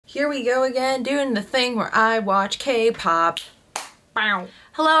Here we go again, doing the thing where I watch K-pop.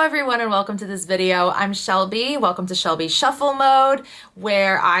 Hello everyone and welcome to this video. I'm Shelby. Welcome to Shelby Shuffle Mode,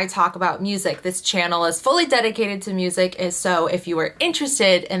 where I talk about music. This channel is fully dedicated to music, so if you are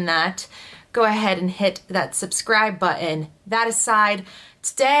interested in that, go ahead and hit that subscribe button. That aside,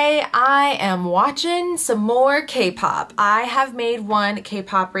 today I am watching some more K-pop. I have made one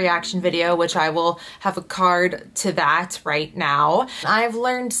K-pop reaction video, which I will have a card to that right now. I've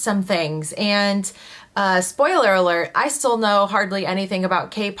learned some things, and spoiler alert, I still know hardly anything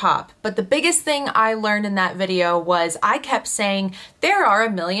about K-pop, but the biggest thing I learned in that video was I kept saying, there are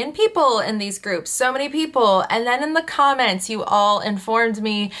 1 million people in these groups, so many people, and then in the comments you all informed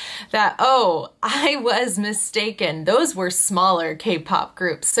me that, oh, I was mistaken. Those were smaller K-pop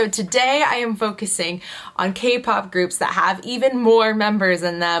groups. So today I am focusing on K-pop groups that have even more members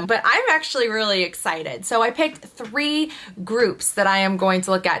in them, but I'm actually really excited. So I picked 3 groups that I am going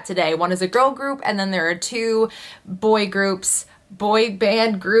to look at today. One is a girl group, and then there are 2 boy groups, boy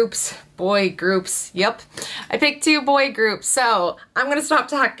groups, yep. I picked 2 boy groups, so I'm gonna stop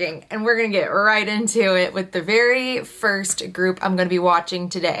talking and we're gonna get right into it with the very first group I'm gonna be watching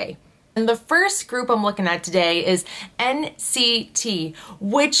today. And the first group I'm looking at today is NCT,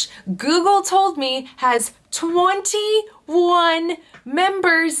 which Google told me has 21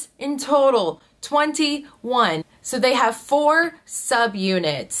 members in total. 21. So they have 4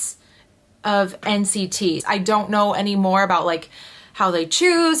 subunits of NCT. I don't know any more about like how they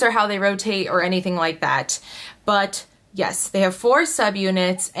choose or how they rotate or anything like that. But yes, they have 4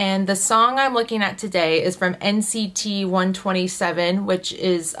 subunits, and the song I'm looking at today is from NCT 127, which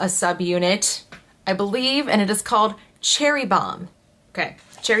is a subunit, I believe, and it is called Cherry Bomb. Okay,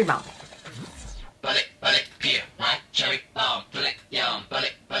 Cherry Bomb.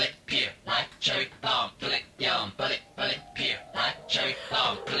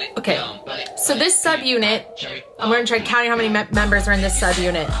 Okay, so this subunit, I'm going to try counting how many members are in this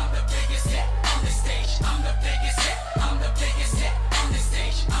subunit.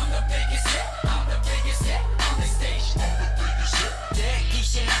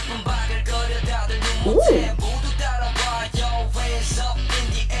 Ooh.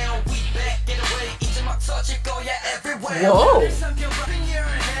 Whoa.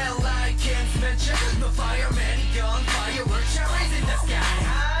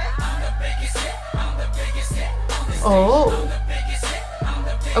 Oh.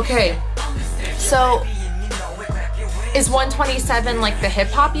 Okay. So is 127 like the hip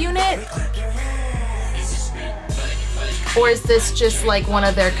hop unit? Or is this just like one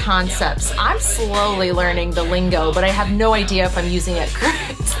of their concepts? I'm slowly learning the lingo, but I have no idea if I'm using it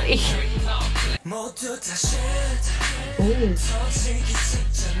correctly. Ooh.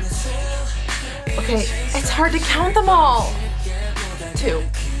 Okay, it's hard to count them all. 2.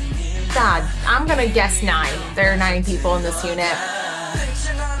 God, I'm gonna guess 9. There are 9 people in this unit.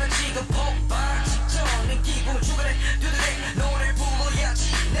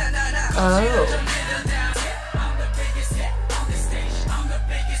 Oh.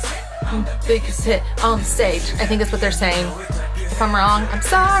 Biggest hit on stage. I think that's what they're saying. If I'm wrong, I'm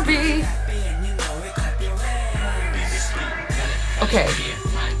sorry. Okay.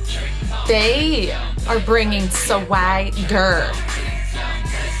 They are bringing swagger.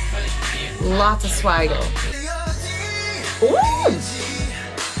 Lots of swagger. Ooh.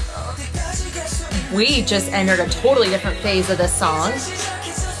 We just entered a totally different phase of this song.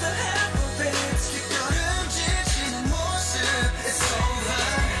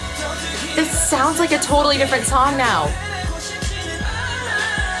 This sounds like a totally different song now.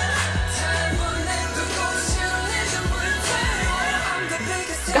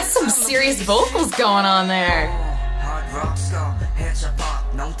 Got some serious vocals going on there.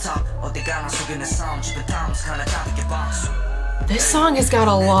 This song has got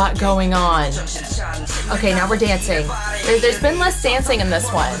a lot going on. Okay, now we're dancing. There's been less dancing in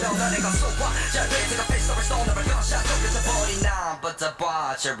this one.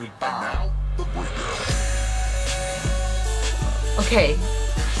 Okay,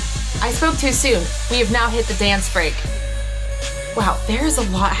 I spoke too soon. We have now hit the dance break. Wow, there's a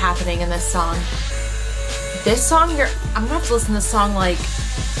lot happening in this song. This song, I'm gonna have to listen to this song like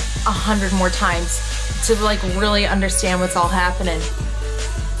 100 more times to like really understand what's all happening.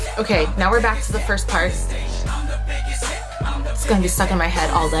 Okay, now we're back to the first part. It's gonna be stuck in my head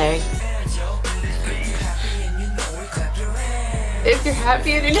all day. If you're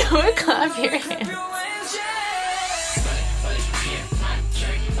happy and you know it, clap your hands.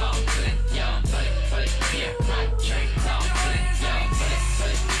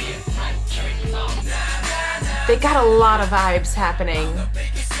 They got a lot of vibes happening.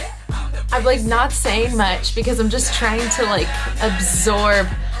 I'm like not saying much because I'm just trying to like absorb.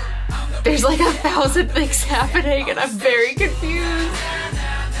 There's like 1,000 things happening and I'm very confused.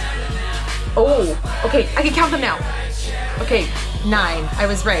 Oh, okay, I can count them now. Okay, 9, I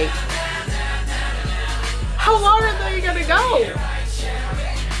was right. How long are they gonna go?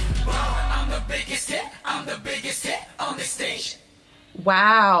 I'm the biggest hit on the stage.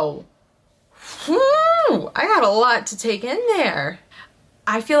 Wow. Whew, I got a lot to take in there.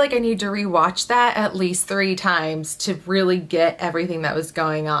 I feel like I need to rewatch that at least 3 times to really get everything that was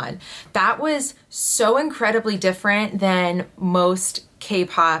going on. That was so incredibly different than most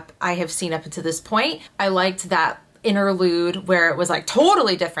K-pop I have seen up until this point. I liked that interlude where it was like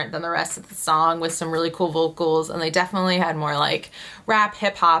totally different than the rest of the song with some really cool vocals, and they definitely had more like rap,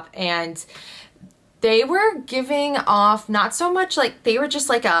 hip hop, and they were giving off not so much like, they were just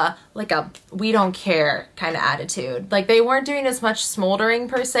like a we don't care kind of attitude. Like they weren't doing as much smoldering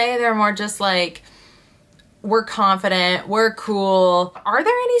per se. They're more just like, we're confident, we're cool. Are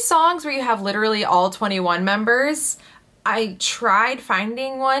there any songs where you have literally all 21 members? I tried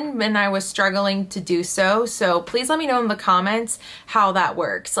finding one and I was struggling to do so. So please let me know in the comments how that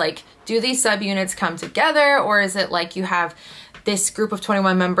works. Like, do these subunits come together, or is it like you have this group of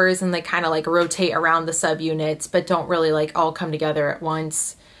 21 members and they kind of like rotate around the subunits but don't really like all come together at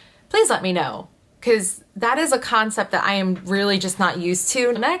once? Please let me know, because that is a concept that I am really just not used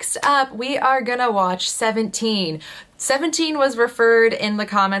to. Next up, we are gonna watch 17. 17 was referred in the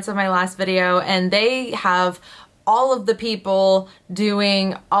comments of my last video, and they have all of the people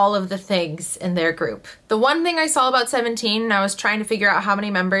doing all of the things in their group. The one thing I saw about 17, and I was trying to figure out how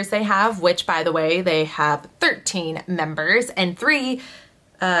many members they have, which by the way, they have 13 members and three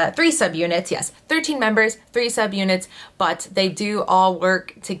subunits. Yes, 13 members, 3 subunits, but they do all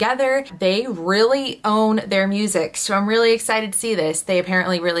work together. They really own their music, so I'm really excited to see this. They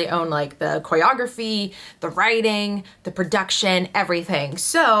apparently really own like the choreography, the writing, the production, everything.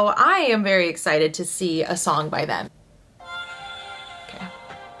 So I am very excited to see a song by them. Okay.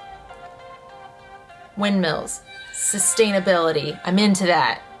 Windmills, sustainability, I'm into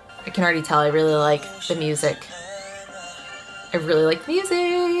that. I can already tell I really like the music. I really like the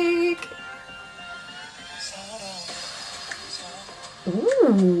music.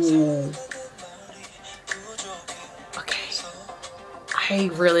 Ooh. Okay. I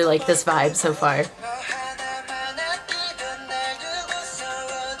really like this vibe so far.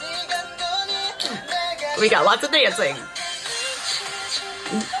 We got lots of dancing.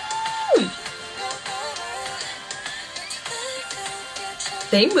 Ooh.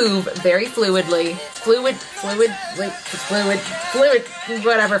 They move very fluidly. Fluid,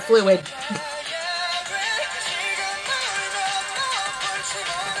 whatever, fluid.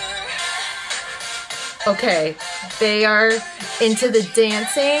 Okay, they are into the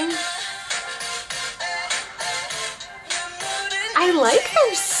dancing. I like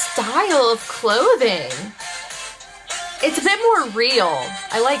their style of clothing. It's a bit more real.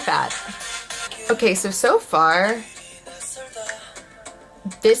 I like that. Okay, so far,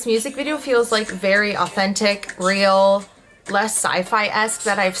 this music video feels like very authentic, real, less sci-fi-esque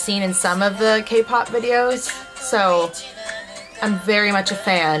that I've seen in some of the K-pop videos. So I'm very much a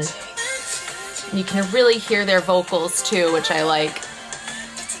fan. You can really hear their vocals too, which I like.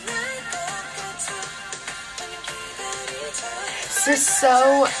 This is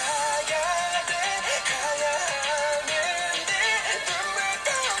so...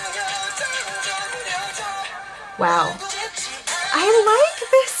 Wow. I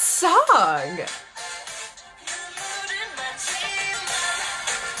like this song.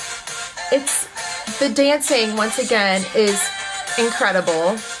 It's, the dancing once again is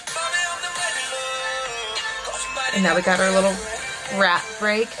incredible. And now we got our little rap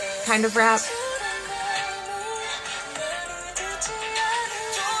break, kind of rap.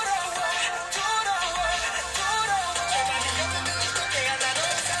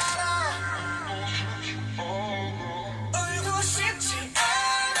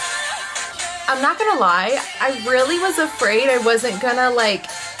 I'm not gonna lie, I really was afraid I wasn't gonna like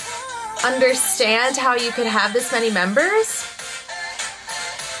understand how you could have this many members.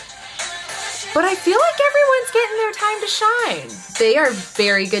 But I feel like everyone's getting their time to shine. They are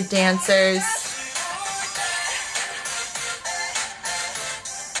very good dancers.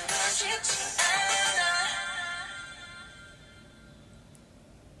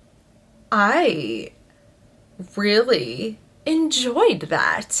 I really enjoyed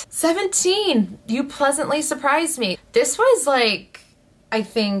that. 17, you pleasantly surprised me. This was like, I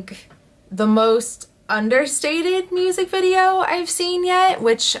think, the most understated music video I've seen yet,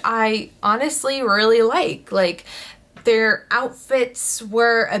 which I honestly really like. Like, Their outfits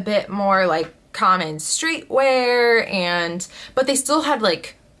were a bit more like common streetwear, but they still had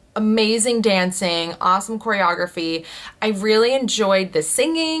like amazing dancing, awesome choreography. I really enjoyed the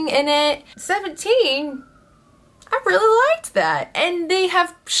singing in it. 17, I really liked that. And they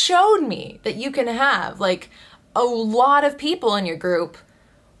have showed me that you can have like a lot of people in your group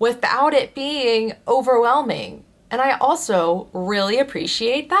without it being overwhelming. And I also really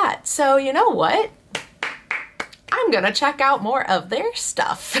appreciate that. So you know what? I'm gonna check out more of their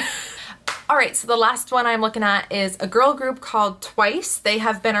stuff. All right, so the last one I'm looking at is a girl group called Twice. They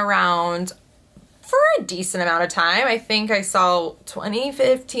have been around for a decent amount of time. I think I saw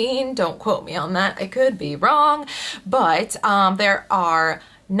 2015, don't quote me on that, I could be wrong, but there are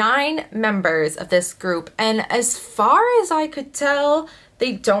 9 members of this group, and as far as I could tell,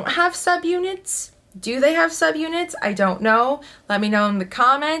 they don't have subunits. Do they have subunits? I don't know. Let me know in the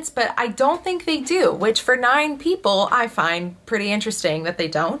comments, but I don't think they do, which for 9 people, I find pretty interesting that they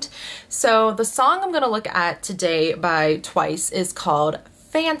don't. So the song I'm gonna look at today by Twice is called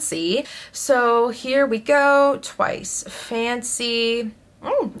Fancy. So here we go, Twice, Fancy.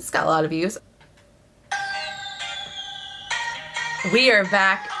 It's got a lot of views. We are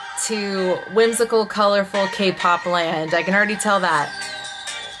back to whimsical, colorful K-pop land. I can already tell that.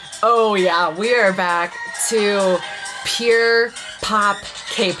 Oh yeah, we are back to pure pop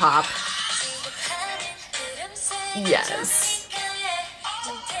K-pop. Yes.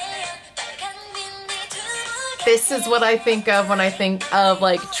 This is what I think of when I think of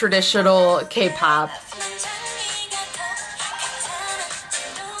like traditional K-pop.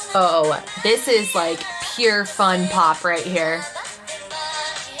 Oh, this is like pure fun pop right here.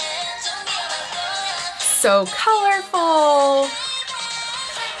 So colorful.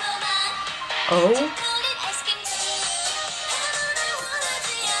 Oh.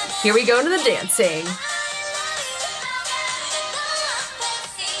 Here we go to the dancing.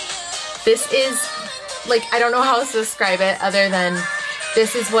 This is, like, I don't know how else to describe it other than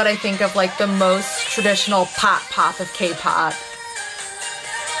this is what I think of like the most traditional pop of K-pop.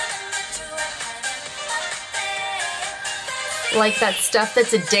 Like that stuff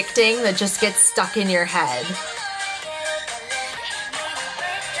that's addicting that just gets stuck in your head.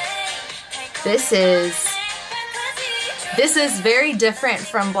 This is very different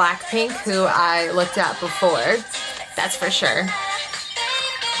from Blackpink, who I looked at before. That's for sure.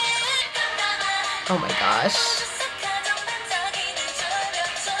 Oh my gosh.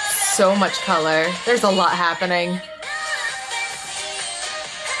 So much color. There's a lot happening.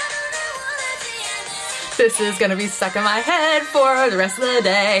 This is gonna be stuck in my head for the rest of the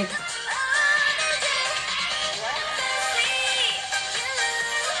day.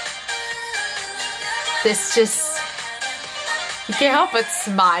 This just, you can't help but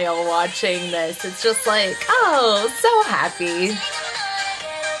smile watching this. It's just like, oh, so happy.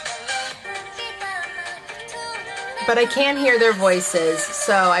 But I can hear their voices,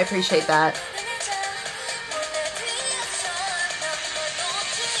 so I appreciate that.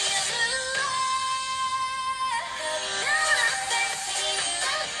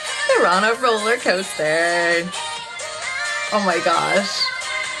 They're on a roller coaster. Oh my gosh.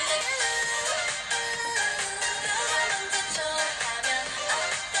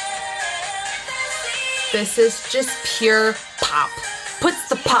 This is just pure pop. Puts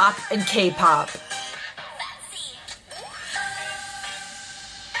the pop in K-pop.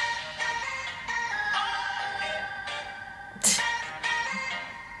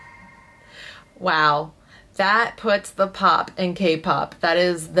 Wow, that puts the pop in K-pop. That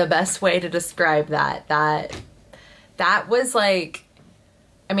is the best way to describe that. That was like,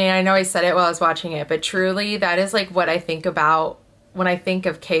 I mean, I know I said it while I was watching it, but truly that is like what I think about when I think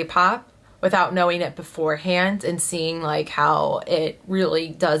of K-pop without knowing it beforehand and seeing like how it really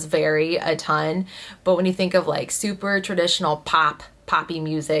does vary a ton. But when you think of like super traditional poppy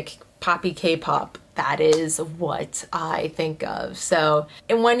music, poppy K-pop, that is what I think of. So,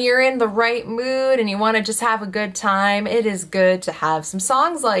 and when you're in the right mood and you want to just have a good time, it is good to have some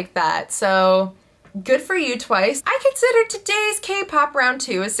songs like that. So good for you, Twice. I consider today's K-pop round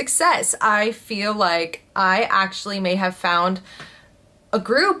 2 a success. I feel like I actually may have found a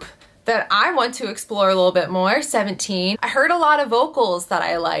group that I want to explore a little bit more. 17. I heard a lot of vocals that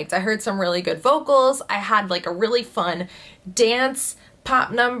I liked. I heard some really good vocals. I had like a really fun dance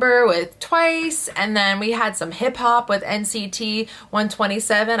pop number with Twice, and then we had some hip hop with NCT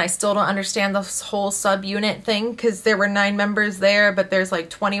 127. I still don't understand this whole subunit thing because there were 9 members there, but there's like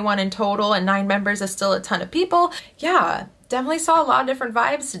 21 in total, and 9 members is still a ton of people. Yeah, definitely saw a lot of different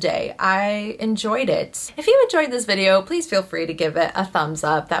vibes today. I enjoyed it. If you enjoyed this video, please feel free to give it a thumbs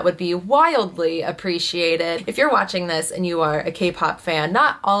up. That would be wildly appreciated. If you're watching this and you are a K-pop fan,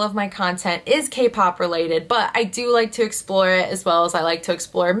 not all of my content is K-pop related, but I do like to explore it as well as I like to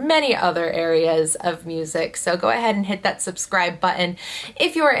explore many other areas of music. So go ahead and hit that subscribe button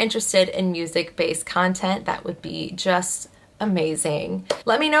if you are interested in music-based content. That would be just amazing.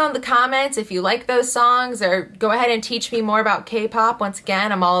 Let me know in the comments if you like those songs, or go ahead and teach me more about K-pop. Once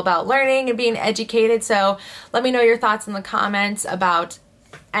again, I'm all about learning and being educated, so let me know your thoughts in the comments about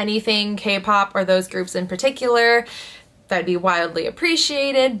anything K-pop or those groups in particular. That'd be wildly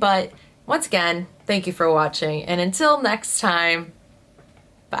appreciated. But once again, thank you for watching, and until next time,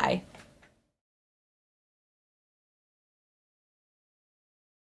 bye.